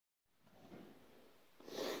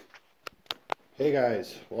Hey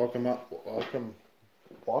guys, welcome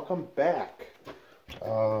back.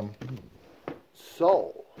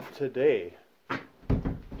 So today,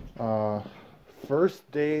 uh,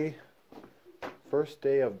 first day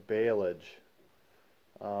of baleage.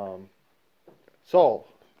 Um, so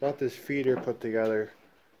got this feeder put together.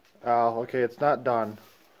 Okay, it's not done.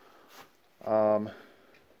 Um,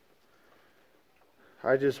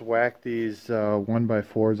 I just whacked these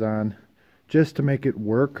 1x4s on just to make it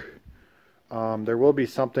work. There will be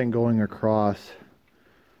something going across.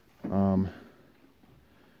 So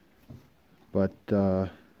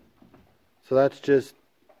that's just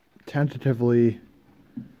tentatively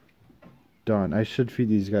done. I should feed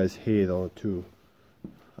these guys hay though too.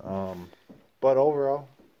 But overall,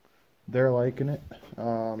 they're liking it.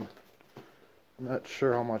 I'm not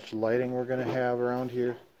sure how much lighting we're gonna have around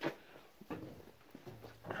here.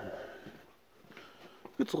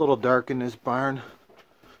 It's a little dark in this barn.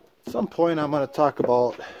 At some point I'm gonna talk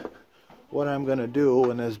about what I'm gonna do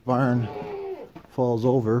when this barn falls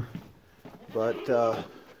over. But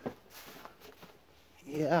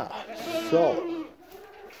yeah, so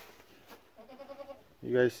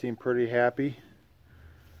you guys seem pretty happy.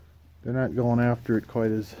 They're not going after it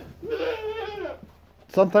quite as...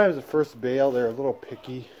 Sometimes the first bale they're a little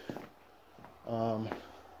picky.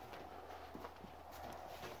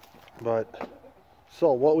 But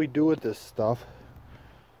so what we do with this stuff,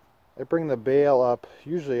 I bring the bale up,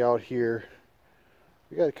 usually out here.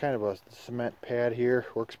 We got kind of a cement pad here,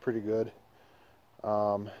 works pretty good.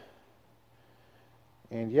 And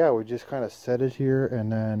yeah, we just kind of set it here,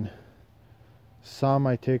 and then some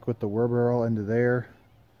I take with the wheelbarrow into there.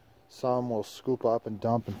 Some we'll scoop up and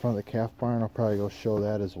dump in front of the calf barn. I'll probably go show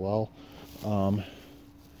that as well.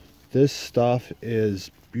 This stuff is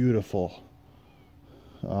beautiful.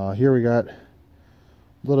 Here we got a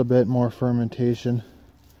little bit more fermentation.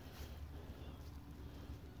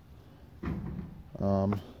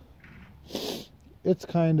 It's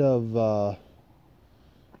kind of a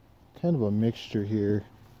mixture here.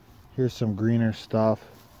 Here's some greener stuff.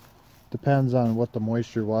 Depends on what the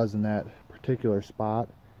moisture was in that particular spot.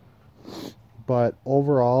 But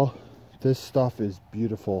overall, this stuff is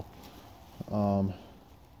beautiful. It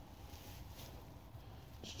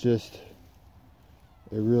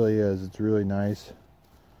really is. It's really nice.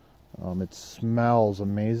 It smells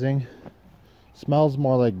amazing. Smells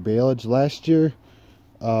more like baleage. Last year,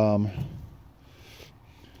 a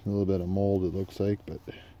little bit of mold it looks like, but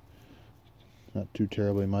not too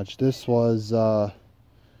terribly much. This was, I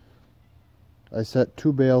set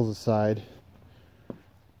 2 bales aside.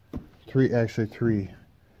 Actually three.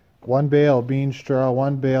 1 bale bean straw,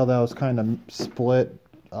 1 bale that was kind of split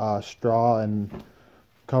straw and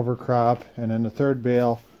cover crop, and then the 3rd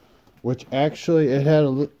bale, which actually it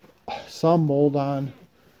had some mold on,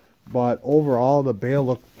 but overall the bale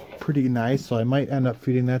looked pretty nice, so I might end up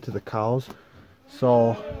feeding that to the cows.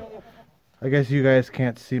 So I guess you guys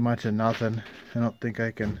can't see much of nothing. I don't think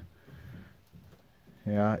I can.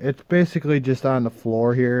 Yeah, it's basically just on the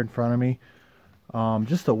floor here in front of me.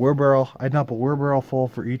 Just a wheelbarrow. I dump a wheelbarrow full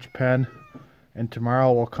for each pen, and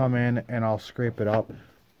tomorrow we'll come in and I'll scrape it up.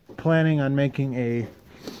 Planning on making a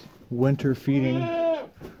winter feeding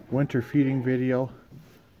video.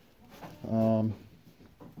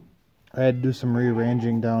 I had to do some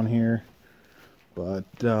rearranging down here, but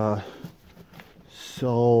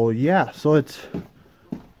so yeah, so it's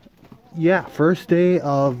first day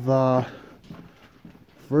of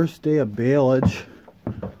baleage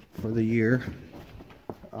for the year.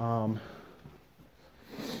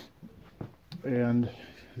 And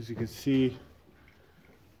as you can see,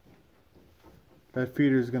 that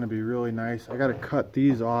feeder is going to be really nice. I got to cut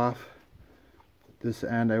these off this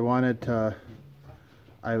end. I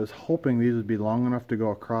was hoping these would be long enough to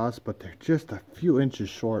go across, but they're just a few inches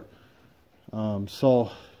short.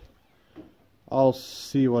 So I'll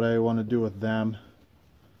see what I want to do with them.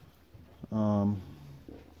 And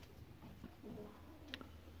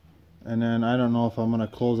then I don't know if I'm going to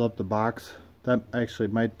close up the box. That actually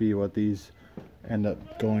might be what these end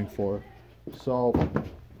up going for. So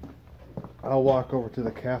I'll walk over to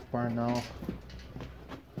the calf barn now.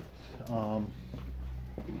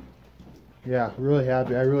 Yeah, really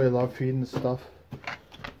happy. I really love feeding this stuff.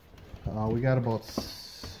 We got about,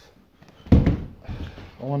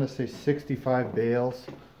 I want to say 65 bales.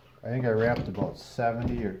 I think I wrapped about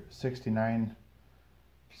 70 or 69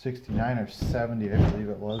 or 70, I believe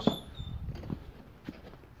it was.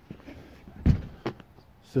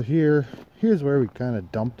 So here's where we kind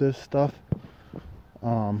of dump this stuff.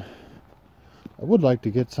 I would like to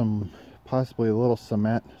get possibly a little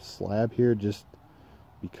cement slab here, just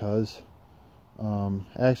because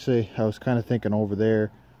Actually, I was kind of thinking over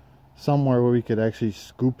there, somewhere where we could actually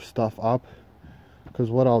scoop stuff up. Because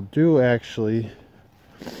what I'll do actually,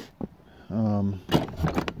 I don't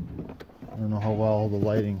know how well the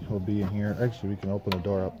lighting will be in here. Actually, we can open the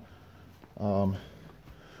door up.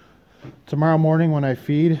 Tomorrow morning when I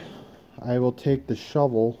feed, I will take the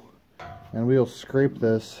shovel and we'll scrape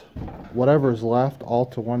this, whatever's left, all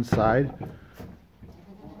to one side.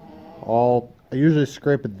 I usually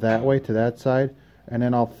scrape it that way to that side, and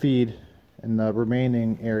then I'll feed in the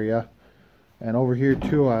remaining area. And over here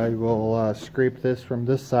too, I will scrape this from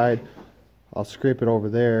this side. I'll scrape it over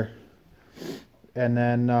there, and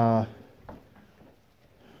then I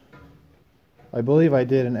believe I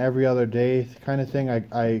did an every other day kind of thing.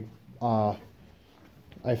 I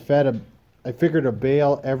figured a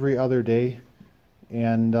bale every other day,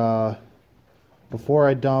 and before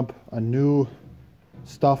I dump a new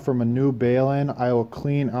stuff from a new bale in, I will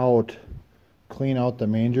clean out the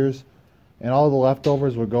mangers, and all the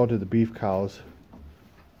leftovers will go to the beef cows.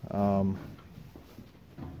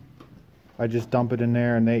 I just dump it in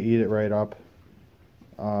there and they eat it right up.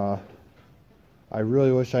 I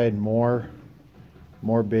really wish I had more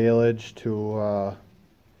baleage to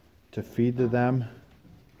feed to them.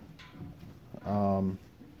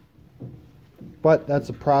 But that's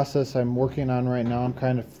a process I'm working on right now. I'm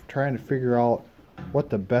kind of trying to figure out what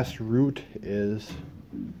the best route is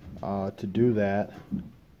to do that.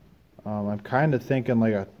 I'm kind of thinking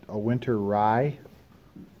like a winter rye.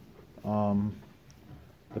 The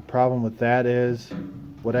problem with that is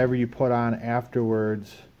whatever you put on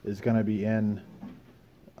afterwards is going to be is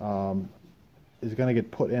going to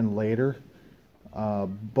get put in later,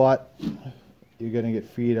 but you're going to get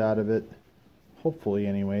feed out of it, hopefully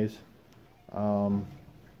anyways.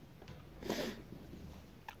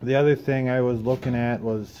 The other thing I was looking at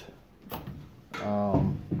was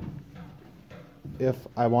if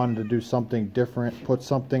I wanted to do something different, put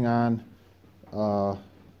something on, what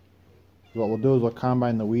we'll do is we'll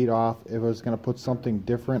combine the wheat off. If I was going to put something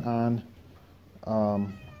different on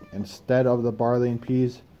instead of the barley and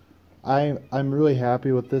peas, I'm really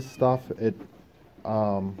happy with this stuff.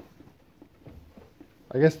 I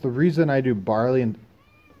guess the reason I do barley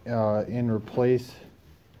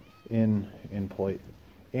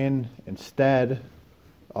instead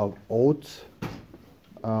of oats.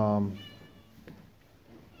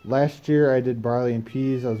 Last year I did barley and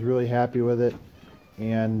peas. I was really happy with it,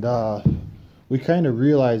 and we kind of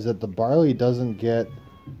realized that the barley doesn't get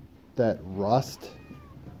that rust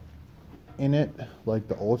in it like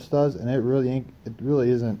the oats does, and it really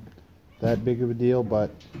isn't that big of a deal. But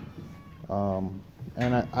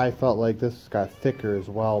and I felt like this got thicker as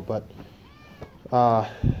well. But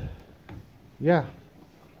yeah,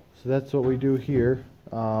 so that's what we do here.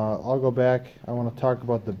 I'll go back. I want to talk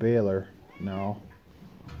about the baler now.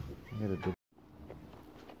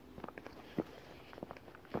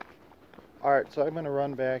 Alright, so I'm going to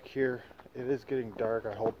run back here. It is getting dark.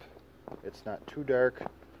 I hope it's not too dark.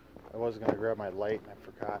 I was going to grab my light and I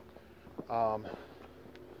forgot.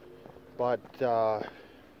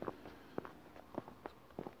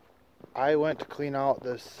 I went to clean out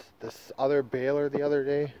this other baler the other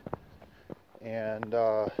day, and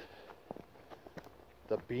the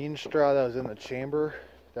bean straw that was in the chamber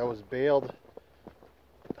that was baled,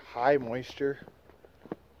 high moisture.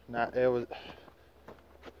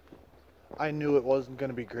 I knew it wasn't going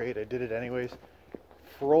to be great. I did it anyways.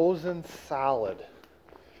 Frozen solid.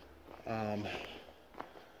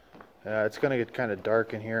 It's going to get kind of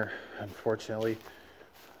dark in here, unfortunately.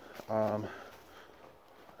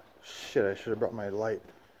 Shit, I should have brought my light.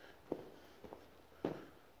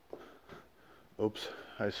 Oops,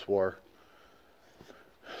 I swore.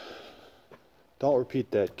 Don't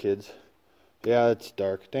repeat that, kids. Yeah, it's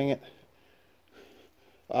dark. Dang it.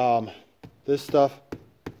 This stuff,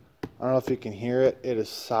 I don't know if you can hear it. It is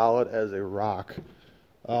solid as a rock.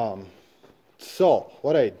 So,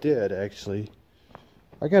 what I did, actually,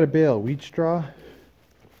 I got a bale of wheat straw.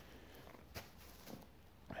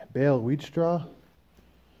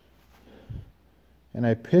 And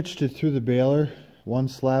I pitched it through the baler, one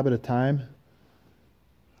slab at a time.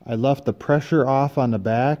 I left the pressure off on the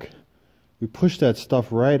back. We pushed that stuff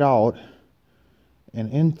right out. And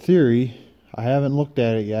in theory, I haven't looked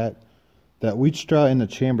at it yet, that wheat straw in the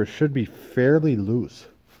chamber should be fairly loose.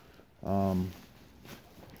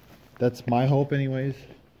 That's my hope anyways.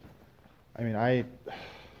 I mean, I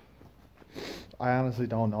honestly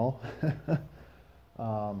don't know.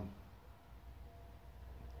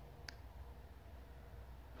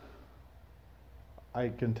 I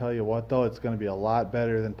can tell you what though, it's going to be a lot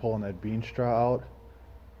better than pulling that bean straw out.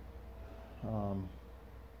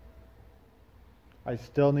 I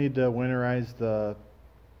still need to winterize the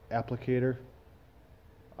applicator,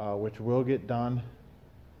 which will get done.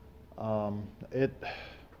 It.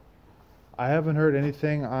 I haven't heard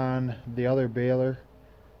anything on the other baler,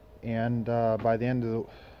 and by the end of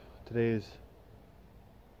today's.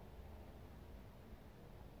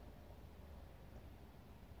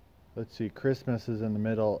 Let's see, Christmas is in the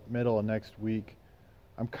middle of next week.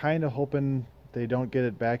 I'm kind of hoping they don't get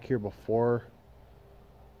it back here before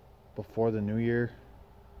the new year.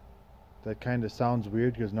 That kind of sounds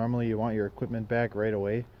weird because normally you want your equipment back right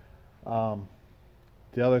away. The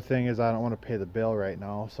other thing is I don't want to pay the bill right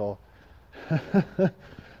now, so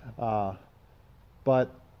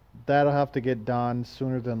but that'll have to get done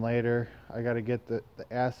sooner than later. I got to get the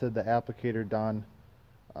applicator done.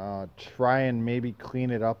 Try and maybe clean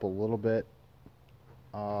it up a little bit.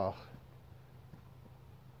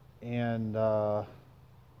 And I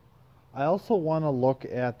also want to look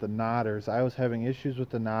at the knotters. I was having issues with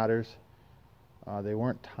the knotters. They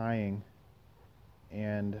weren't tying.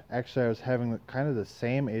 And actually I was having kind of the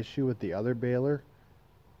same issue with the other baler.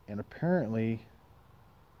 And apparently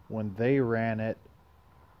when they ran it,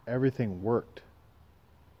 everything worked.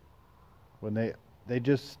 When they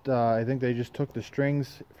just I think they just took the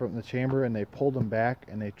strings from the chamber and they pulled them back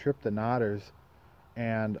and they tripped the knotters,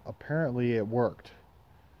 and apparently it worked.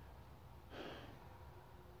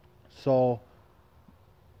 So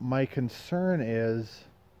my concern is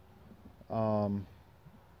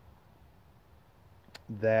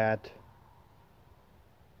that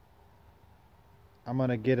I'm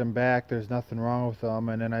gonna get them back, there's nothing wrong with them,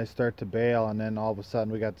 and then I start to bale, and then all of a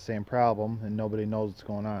sudden we got the same problem and nobody knows what's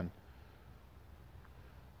going on.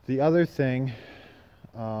 The other thing,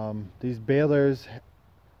 these balers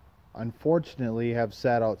unfortunately have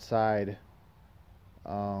sat outside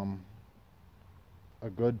a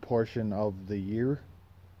good portion of the year,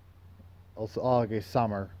 also like a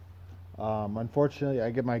summer. Unfortunately,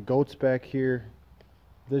 I get my goats back here.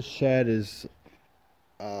 This shed is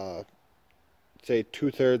say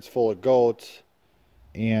 2/3 full of goats,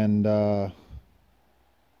 and then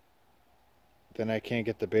I can't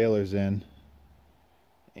get the balers in,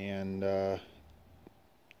 and it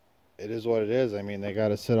is what it is. I mean, they got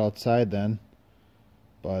to sit outside then,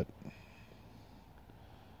 but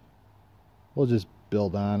we'll just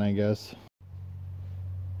build on, I guess.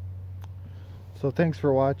 So thanks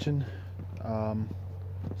for watching.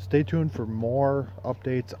 Stay tuned for more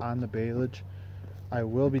updates on the baleage. I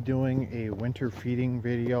will be doing a winter feeding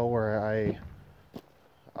video where I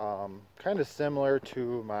kind of similar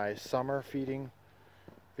to my summer feeding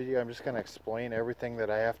video. I'm just going to explain everything that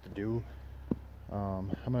I have to do. I'm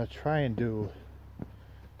going to try and do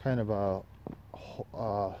kind of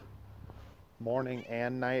a morning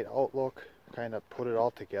and night outlook, kind of put it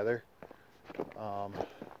all together. I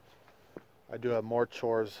do have more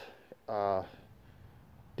chores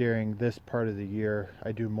during this part of the year.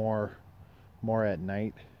 I do more at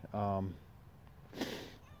night.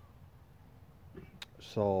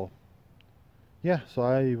 So yeah, so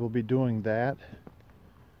I will be doing that.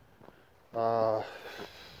 We'll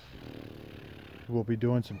be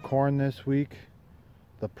doing some corn this week.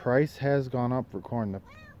 The price has gone up for corn. The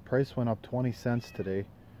price went up 20 cents today,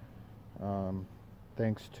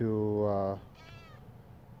 thanks to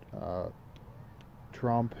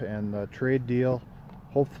Trump and the trade deal.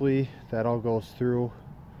 Hopefully that all goes through.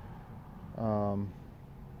 I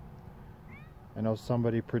know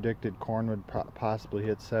somebody predicted corn would possibly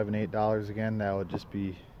hit $7-8 again. That would just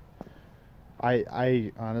be,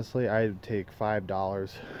 I honestly, I'd take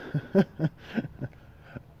 $5.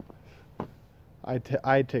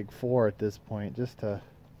 I'd take 4 at this point, just to,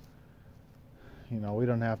 you know, we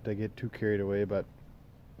don't have to get too carried away, but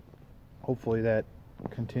hopefully that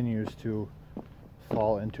continues to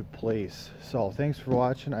fall into place. So thanks for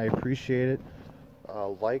watching. I appreciate it.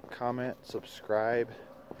 Like, comment, subscribe,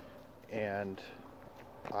 and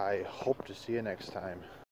I hope to see you next time.